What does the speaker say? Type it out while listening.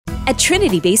At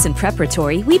Trinity Basin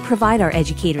Preparatory, we provide our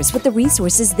educators with the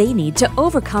resources they need to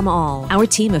overcome all. Our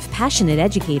team of passionate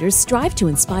educators strive to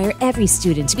inspire every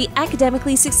student to be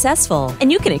academically successful,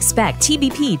 and you can expect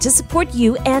TBP to support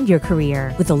you and your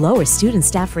career. With a lower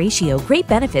student-staff ratio, great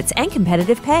benefits, and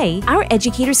competitive pay, our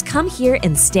educators come here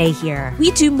and stay here.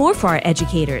 We do more for our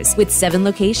educators, with 7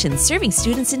 locations serving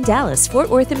students in Dallas, Fort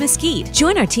Worth, and Mesquite.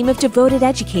 Join our team of devoted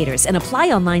educators and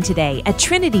apply online today at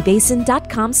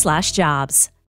trinitybasin.com/jobs.